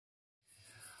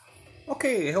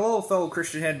Okay, hello fellow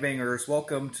Christian headbangers.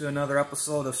 Welcome to another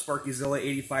episode of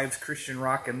SparkyZilla 85's Christian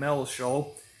Rock and Metal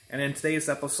Show. And in today's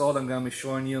episode, I'm going to be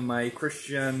showing you my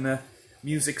Christian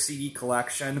music CD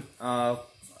collection.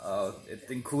 It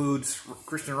includes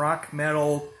Christian rock,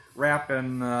 metal, rap,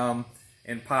 and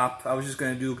pop. I was just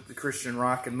going to do the Christian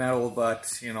rock and metal,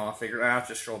 but, you know, I figured I'll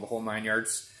just show the whole 9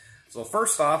 yards. So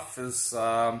first off is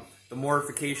the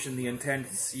Mortification, the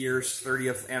Intense Years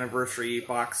 30th Anniversary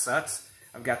box set.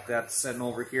 I've got that sitting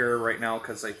over here right now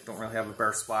because I don't really have a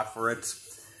bare spot for it.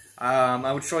 I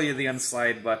would show you the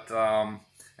inside, but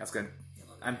that's good.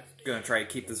 I'm going to try to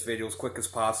keep this video as quick as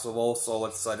possible, so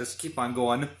let's just keep on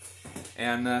going.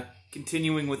 And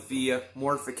continuing with the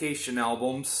Mortification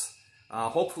albums,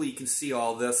 hopefully you can see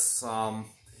all this.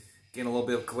 Getting a little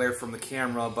bit of glare from the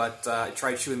camera, but I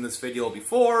tried shooting this video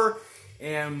before,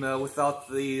 and without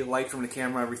the light from the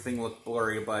camera, everything looked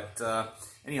blurry, but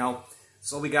anyhow.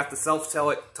 So we got the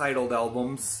self-titled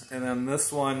albums, and then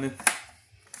this one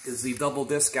is the double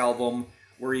disc album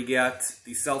where you get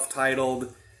the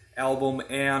self-titled album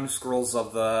and Scrolls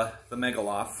of the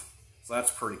Goliath. So that's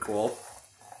pretty cool.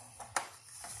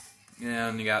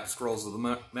 And you got Scrolls of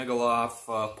the Goliath,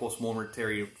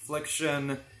 Post-Momentary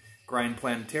Affliction, Grind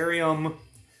Planetarium,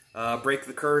 Break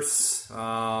the Curse.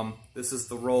 This is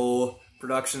the Roll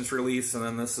Productions release, and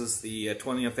then this is the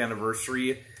 20th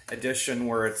anniversary edition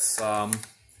where it's kind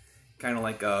of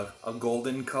like a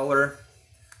golden color.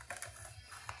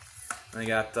 I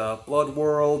got Blood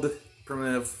World,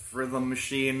 Primitive Rhythm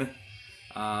Machine,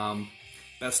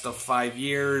 Best of 5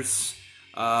 Years,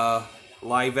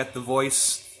 Live at the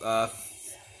Voice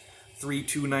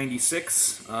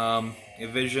 3296,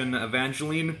 Vision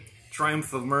Evangeline,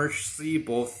 Triumph of Mercy,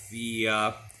 both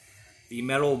the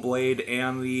Metal Blade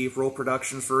and the Roll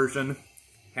Productions version,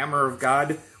 Hammer of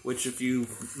God, which if you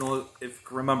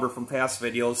remember from past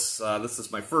videos, this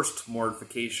is my first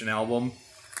Mortification album.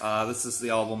 This is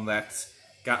the album that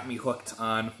got me hooked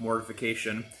on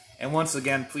Mortification. And once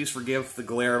again, please forgive the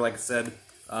glare. Like I said,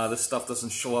 this stuff doesn't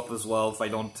show up as well if I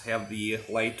don't have the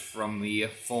light from the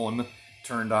phone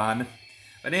turned on.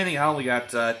 But anyhow, we got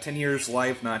 10 Years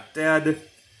Live Not Dead,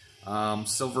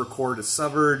 Silver Cord is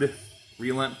Severed,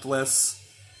 Relentless,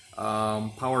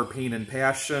 Power, Pain, and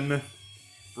Passion,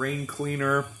 Brain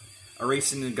Cleaner,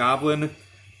 Erasing the Goblin.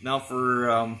 Now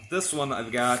for this one,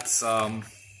 I've got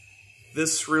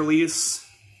this release.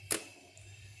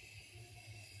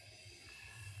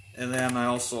 And then I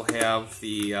also have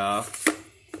the,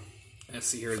 let's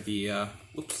see here, the,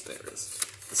 whoops, there it is.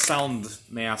 The Sound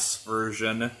Mass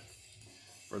version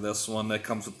for this one that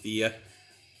comes with the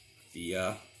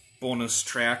bonus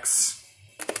tracks.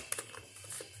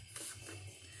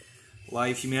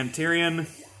 Live Humanitarian,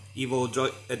 Evil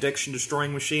Addiction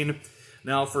Destroying Machine.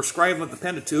 Now for Scribe of the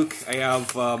Pentateuch, I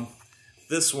have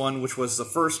this one, which was the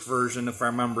first version, if I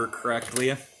remember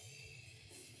correctly,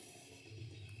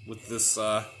 with this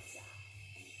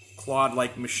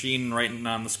clawed-like machine writing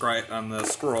on the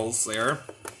scrolls there.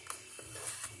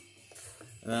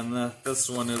 And then this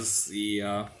one is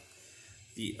the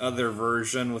other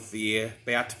version with the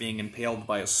bat being impaled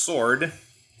by a sword,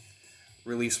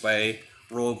 released by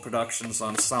Roll Productions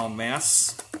on Sound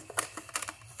Mass.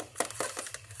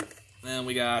 Then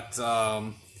we got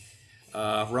Realm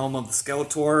of the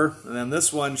Skeletor, and then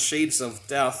this one, Shades of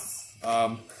Death.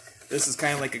 This is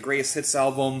kind of like a greatest hits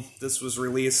album. This was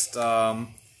released a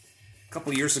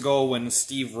couple years ago when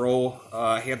Steve Rowe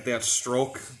had that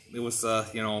stroke. It was,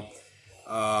 you know,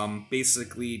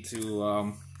 basically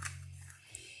to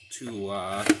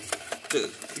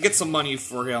get some money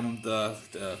for him to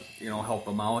you know, help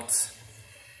him out.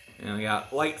 And we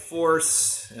got Light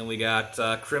Force, and we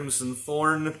got Crimson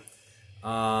Thorn.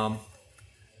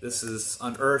 This is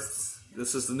Unearthed.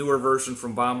 This is the newer version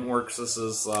from Bombworks. This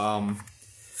is, I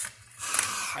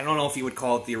don't know if you would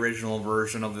call it the original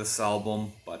version of this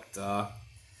album, but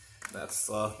that's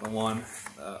the one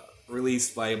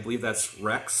released by, I believe that's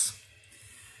Rex.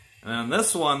 And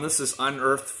this one, this is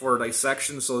Unearthed for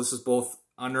Dissection, so this is both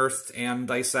Unearthed and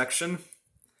Dissection.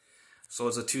 So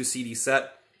it's a 2 CD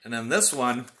set. And then this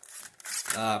one,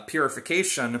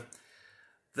 Purification.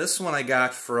 This one I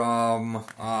got from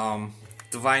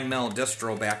Divine Metal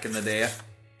Distro back in the day.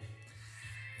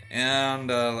 And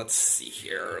let's see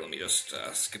here. Let me just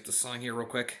skip the song here real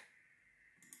quick.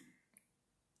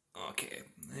 Okay.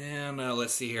 And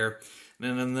let's see here.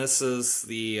 And then this is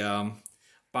the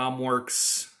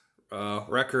Bombworks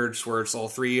Records, where it's all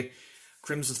 3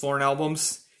 Crimson Thorn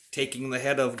albums, Taking the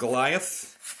Head of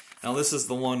Goliath. Now this is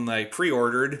the one I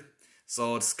pre-ordered.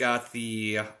 So it's got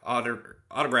the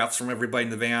autographs from everybody in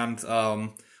the band,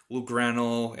 Luke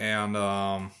Reno and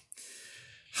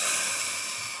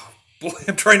Boy,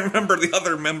 I'm trying to remember the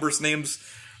other members' names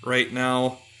right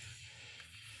now.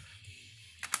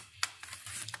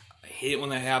 I hate it when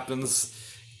that happens,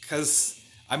 because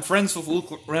I'm friends with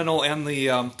Luke Rennell and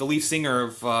the lead singer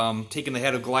of Taking the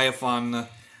Head of Goliath on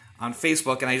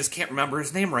Facebook, and I just can't remember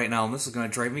his name right now, and this is going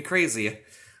to drive me crazy.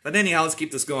 But anyhow, let's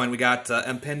keep this going. We got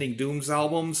Impending Doom's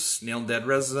albums, Nailed Dead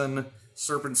Resin,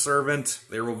 Serpent Servant,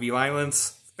 There Will Be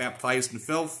Violence, Baptized in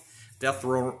Filth, Death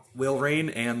Will Reign,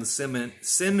 and the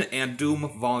Sin and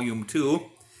Doom Volume 2.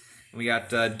 And we got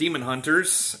Demon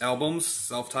Hunters albums,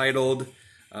 self-titled,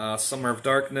 Summer of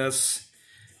Darkness,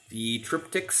 The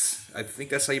Triptychs, I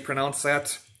think that's how you pronounce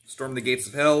that, Storm the Gates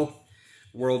of Hell,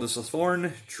 World is a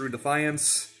Thorn, True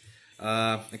Defiance,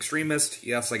 Extremist,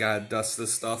 yes, I gotta dust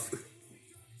this stuff.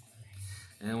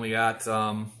 And we got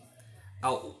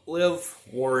Outlive,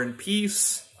 War and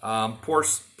Peace,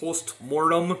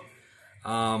 Post-Mortem.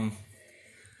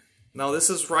 Now this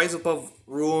is Rise Above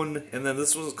Ruin, and then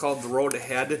this was called The Road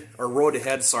Ahead, or Road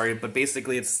Ahead, sorry. But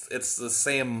basically, it's the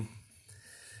same.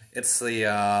 It's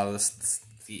the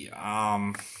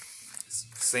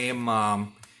same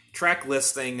track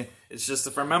listing. It's just,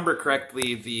 if I remember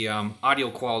correctly, the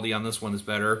audio quality on this one is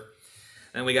better.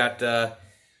 And we got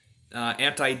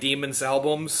Anti-Demons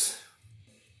albums.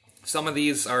 Some of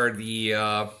these are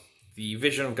the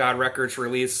Vision of God Records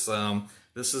release.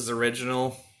 This is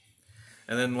original.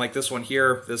 And then, like this one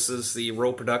here, this is the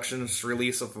Row Productions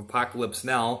release of Apocalypse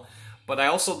Now. But I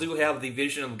also do have the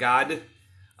Vision of God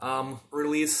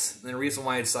release. And the reason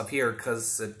why it's up here,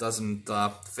 because it doesn't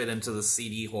fit into the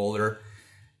CD holder.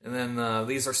 And then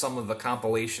these are some of the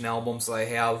compilation albums that I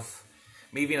have.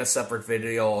 Maybe in a separate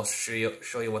video, I'll show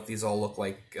you what these all look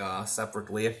like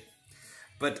separately.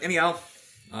 But anyhow,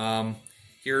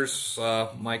 here's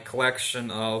my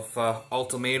collection of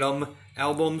Ultimatum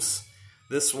albums.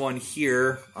 This one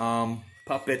here,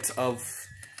 Puppet of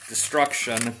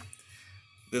Destruction.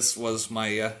 This was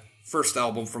my first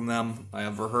album from them I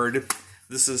ever heard.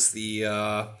 This is the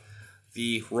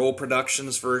Roll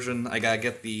Productions version. I gotta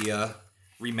get the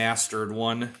remastered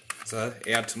one to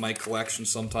add to my collection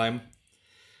sometime.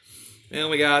 And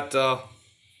we got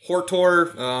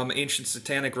Hortor, Ancient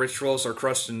Satanic Rituals Are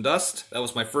Crushed in Dust. That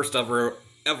was my first ever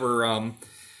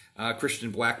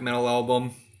Christian black metal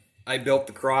album. I Built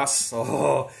the Cross,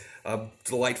 a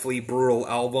delightfully brutal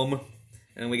album.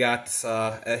 And we got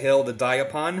A Hill to Die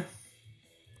Upon.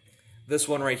 This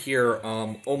one right here,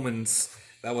 Omens,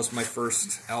 that was my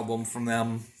first album from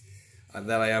them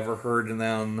that I ever heard, and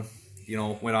then, you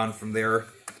know, went on from there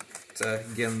to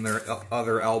getting their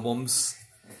other albums.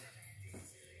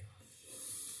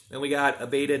 Then we got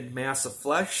Abated Mass of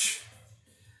Flesh.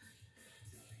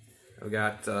 We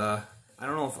got, I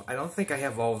don't think I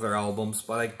have all of their albums,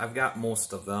 but I've got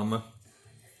most of them.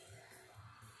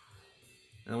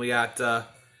 And we got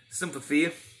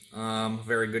Sympathy,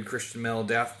 very good Christian metal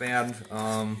death band.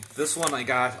 This one I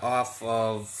got off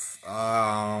of,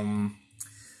 I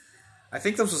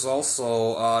think this was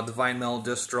also Divine Metal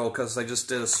Distro, because I just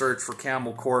did a search for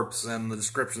Camel Corpse, and the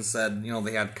description said, you know,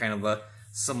 they had kind of a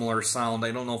similar sound.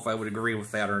 I don't know if I would agree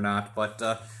with that or not, but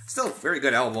still, very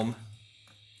good album.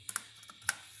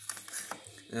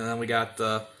 And then we got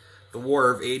the War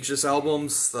of Ages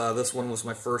albums. This one was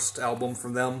my first album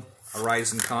from them,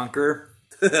 Arise and Conquer.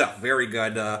 Very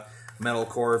good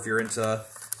metalcore if you're into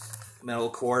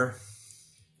metalcore.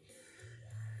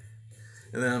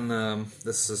 And then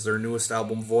this is their newest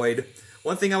album, Void.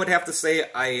 One thing I would have to say,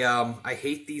 I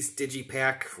hate these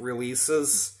digipack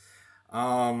releases.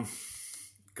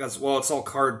 Because, well, it's all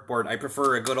cardboard. I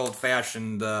prefer a good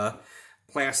old-fashioned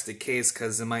plastic case,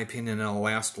 because in my opinion it'll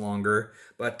last longer.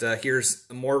 But here's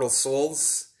Immortal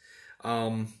Souls.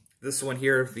 This one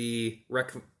here, the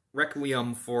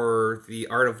Requiem for the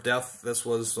Art of Death. This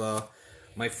was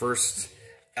my first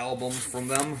album from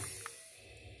them.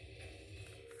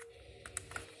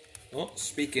 Oh,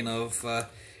 speaking of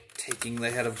Taking the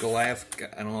Head of Goliath,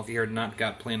 I don't know if you heard Not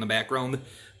Got playing in the background,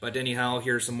 but anyhow,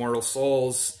 here's Immortal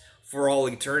Souls. For All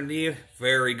Eternity,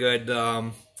 very good,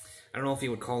 I don't know if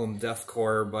you would call them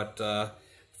deathcore, but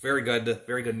very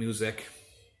good music.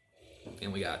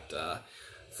 And we got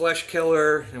Flesh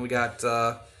Killer, and we got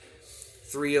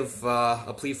 3 of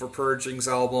A Plea for Purging's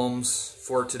albums,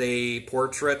 For Today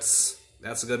Portraits,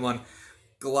 that's a good one.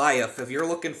 Goliath, if you're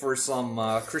looking for some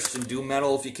Christian doom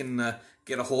metal, if you can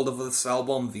get a hold of this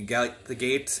album, The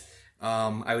Gate,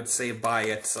 I would say buy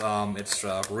it. It's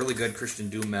really good Christian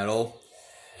doom metal.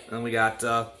 And then we got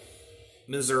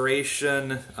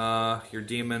Miseration, Your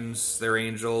Demons, Their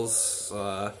Angels,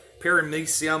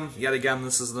 Paramecium, yet again,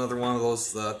 this is another one of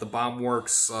those, the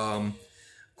Bombworks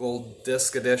Gold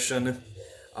Disc Edition.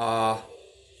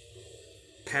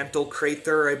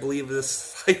 Pantocrator, I believe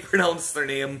is how you pronounce their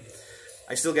name.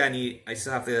 I still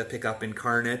have to pick up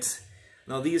Incarnate.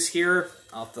 Now these here,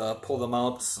 I'll have to pull them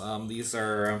out. These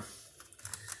are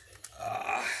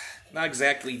not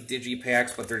exactly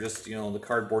digipacks, but they're just, you know, the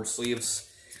cardboard sleeves.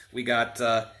 We got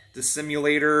the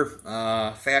Simulator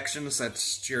Factions,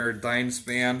 that's Jared Dine's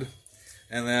band.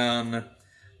 And then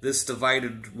this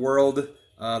Divided World,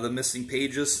 the Missing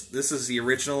Pages. This is the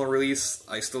original release.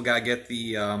 I still gotta get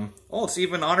the, oh, it's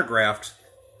even autographed.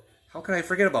 How could I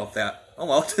forget about that? Oh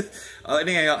well.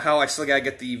 Anyhow, I still gotta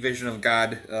get the Vision of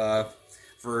God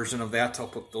version of that. I'll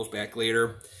put those back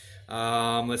later.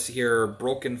 Let's see here.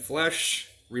 Broken Flesh,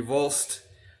 Revulsed,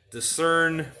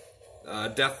 Discern,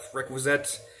 Death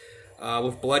Requisite.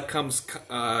 With Blood Comes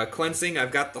Cleansing.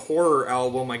 I've got the horror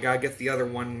album. I gotta get the other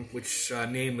one, which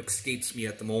name escapes me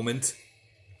at the moment.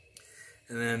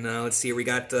 And then, let's see, we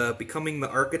got Becoming the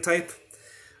Archetype.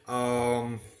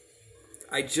 I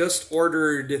just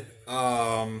ordered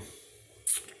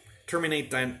Terminate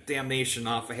Damnation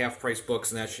off of Half Price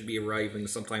Books, and that should be arriving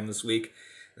sometime this week.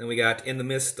 Then we got In the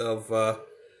Mist of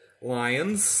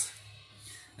Lions.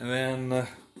 And then,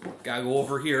 gotta go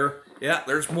over here. Yeah,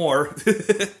 there's more.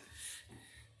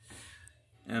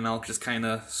 And I'll just kind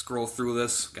of scroll through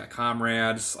this. Got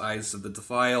Comrades, Eyes of the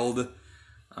Defiled,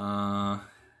 Thy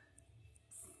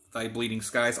Bleeding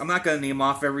Skies. I'm not going to name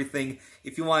off everything.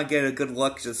 If you want to get a good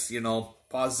look, just, you know,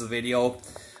 pause the video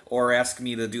or ask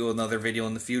me to do another video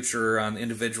in the future on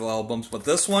individual albums. But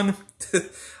this one,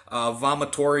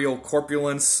 Vomitorial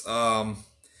Corpulence,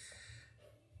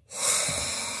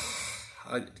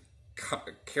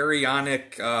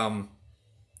 Chorionic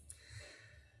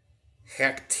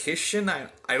Hactician. I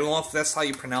don't know if that's how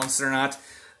you pronounce it or not.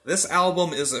 This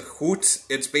album is a hoot.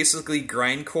 It's basically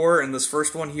grindcore, and this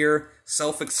first one here,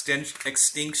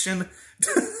 Self-Extinction.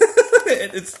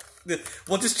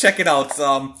 Well, just check it out.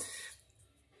 The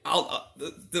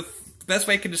best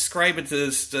way I can describe it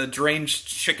is the Deranged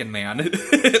Chicken Man.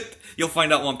 You'll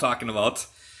find out what I'm talking about.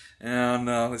 And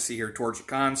let's see here, Torture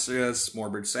Conscious,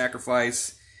 Morbid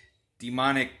Sacrifice,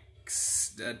 Demonic.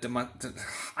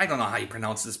 I don't know how you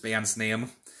pronounce this band's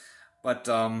name, but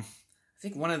I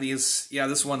think one of these, yeah,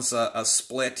 this one's a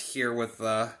split here with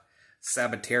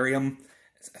Sabbatarium.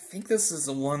 I think this is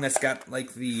the one that's got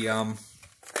like the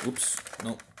oops,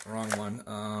 nope, wrong one.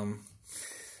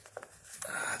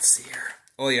 Let's see here.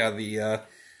 Oh yeah, the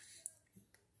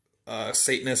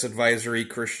Satanist Advisory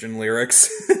Christian Lyrics.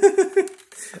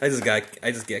 I just get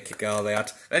a kick out of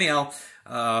that. Anyhow,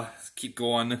 keep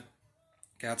going.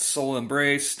 Got Soul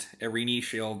Embraced, Every Knee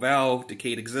Shall Bow,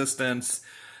 Decayed Existence,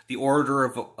 The Order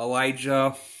of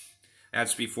Elijah.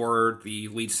 That's before the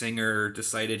lead singer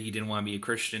decided he didn't want to be a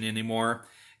Christian anymore.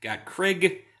 Got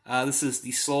Krieg. This is The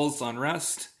Soul's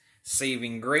Unrest,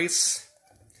 Saving Grace.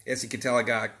 As you can tell, I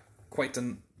got quite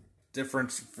the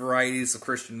different varieties of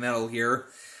Christian metal here.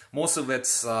 Most of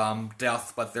it's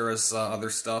death, but there is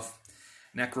other stuff.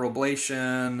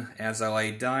 Necroblation, As I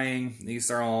Lay Dying.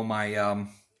 These are all my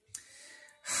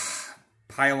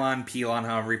Pylon,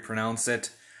 however you pronounce it.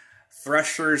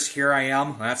 Threshers, Here I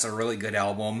Am. That's a really good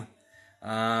album. We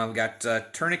got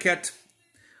Tourniquet,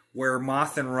 Where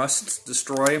Moth and Rust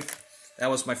Destroy.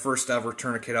 That was my first ever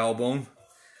Tourniquet album.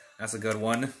 That's a good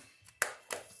one.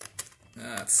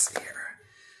 Let's see here.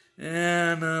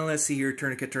 And let's see here.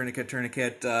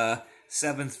 Tourniquet.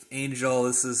 Seventh Angel.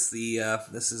 This is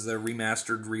a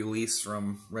remastered release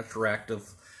from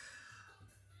Retroactive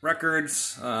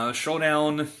Records.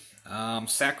 Showdown,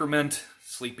 Sacrament,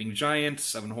 Sleeping Giant,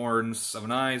 Seven Horns,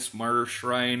 Seven Eyes, Martyr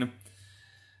Shrine.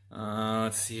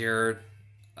 Let's see here.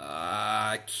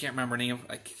 I can't remember the name.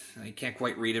 I can't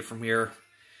quite read it from here.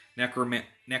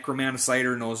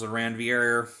 Necromancider, Nose of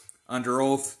Ranvier, Under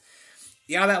Oath.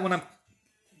 Yeah, that one,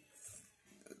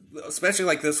 especially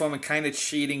like this one, I'm kind of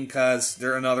cheating because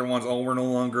there are another ones. Oh, we're no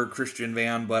longer a Christian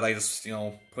band, but I just, you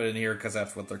know, put it in here because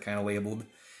that's what they're kind of labeled.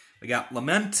 We got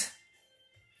Lament,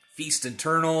 Feast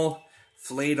Eternal,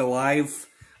 Flayed Alive.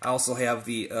 I also have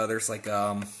the, there's like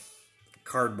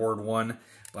cardboard one,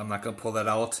 but I'm not going to pull that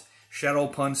out. Shadow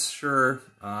Puncher,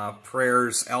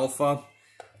 Prayers Alpha.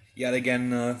 Yet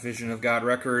again, Vision of God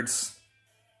Records.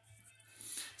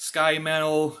 Sky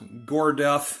Metal, Gore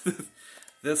Death.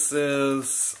 This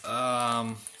is,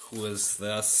 who is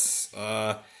this?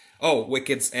 Oh,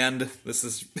 Wicked's End. This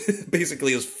is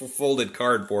basically his folded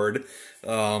cardboard.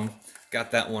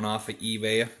 Got that one off of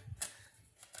eBay.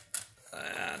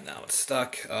 Now it's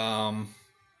stuck.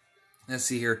 Let's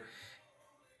see here.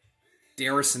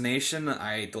 Dericination.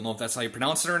 I don't know if that's how you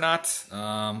pronounce it or not.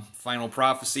 Final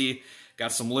Prophecy.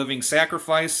 Got some Living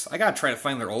Sacrifice. I gotta try to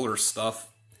find their older stuff.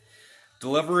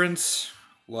 Deliverance.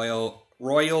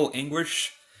 Royal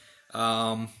Anguish,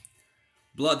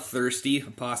 Bloodthirsty,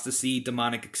 Apostasy,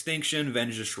 Demonic Extinction,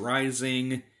 Vengeance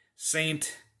Rising,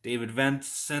 Saint, David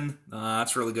Venson.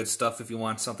 That's really good stuff if you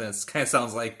want something that kind of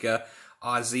sounds like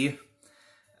Ozzy.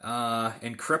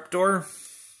 Encryptor.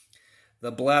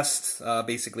 The Blessed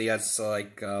basically has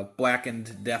like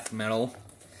blackened death metal.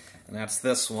 And that's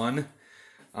this one.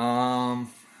 Let's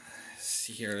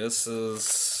see here. This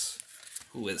is...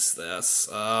 Who is this?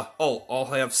 Oh, All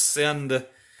Have Sinned.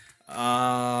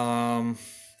 Can't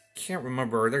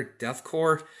remember. Are they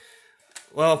deathcore?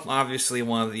 Well, obviously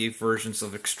one of the versions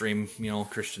of extreme,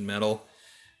 Christian metal.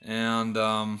 And,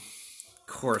 of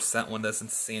course, that one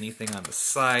doesn't say anything on the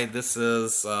side. This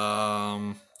is,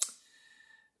 I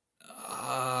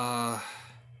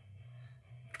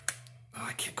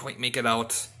can't quite make it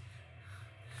out.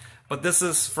 But this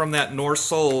is from that North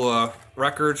Soul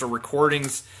records or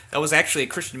recordings. That was actually a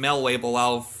Christian metal label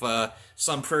out of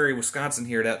Sun Prairie, Wisconsin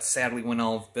here that sadly went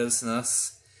out of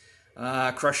business.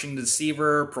 Crushing the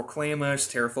Deceiver,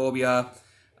 Proclaimus, Terraphobia,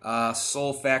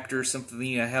 Soul Factor,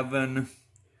 Symphony of Heaven,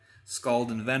 Scald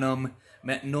and Venom,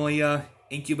 Metanoia,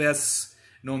 Incubus.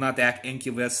 No, not that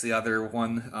Incubus, the other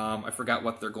one. I forgot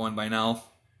what they're going by now.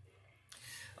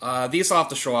 These I'll have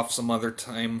to show off some other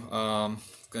time.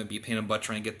 It's going to be a pain in the butt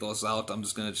trying to get those out. I'm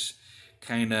just going to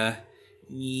kind of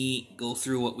go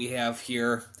through what we have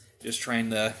here. Just trying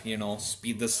to,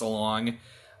 speed this along.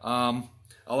 A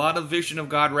lot of Vision of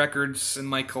God records in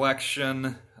my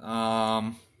collection.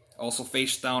 Also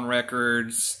Face Down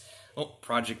records. Oh,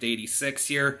 Project 86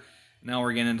 here. Now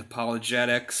we're getting into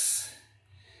apologetics.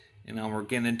 And now we're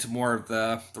getting into more of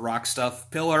the rock stuff.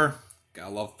 Pillar.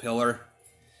 Gotta love Pillar.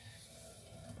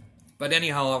 But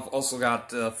anyhow, I've also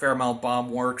got Fairmount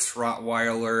Bombworks,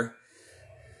 Rottweiler.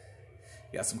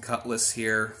 Got some Cutlass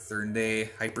here. Third Day,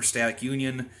 Hyperstatic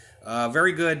Union.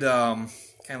 Very good, kind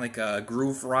of like a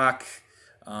groove rock.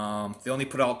 They only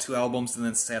put out 2 albums, and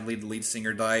then sadly the lead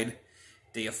singer died.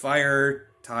 Day of Fire,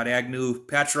 Todd Agnew,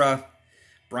 Petra,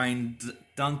 Brian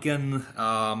Duncan.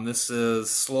 This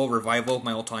is Slow Revival,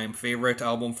 my all-time favorite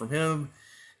album from him.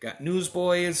 Got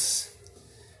Newsboys,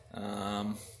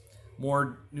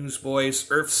 more Newsboys,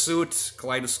 Earthsuit,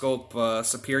 Kaleidoscope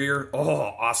Superior.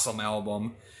 Oh, awesome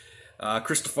album.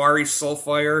 Christofari,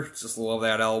 Soulfire, just love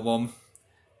that album.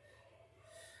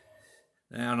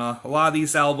 And a lot of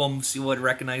these albums you would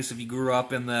recognize if you grew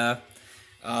up in the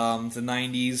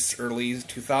 90s, early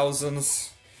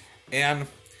 2000s. And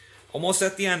almost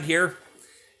at the end here,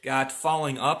 got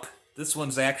Falling Up. This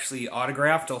one's actually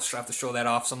autographed. I'll have to show that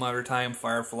off some other time.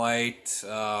 Fireflight,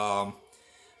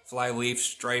 Flyleaf,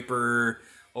 Striper, a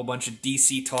whole bunch of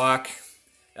DC Talk.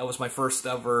 That was my first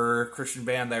ever Christian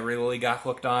band that I really got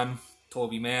hooked on.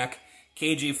 Toby Mac.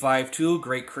 KG52,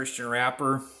 great Christian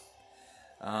rapper.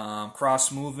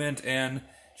 Cross Movement, and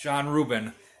John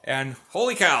Rubin. And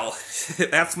holy cow,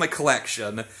 that's my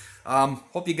collection.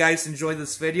 Hope you guys enjoyed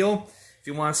this video. If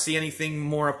you want to see anything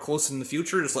more up close in the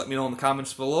future, just let me know in the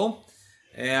comments below.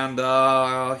 And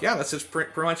yeah, that's just pretty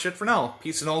much it for now.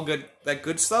 Peace and all that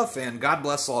good stuff, and God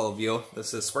bless all of you.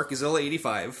 This is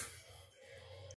SparkyZilla85.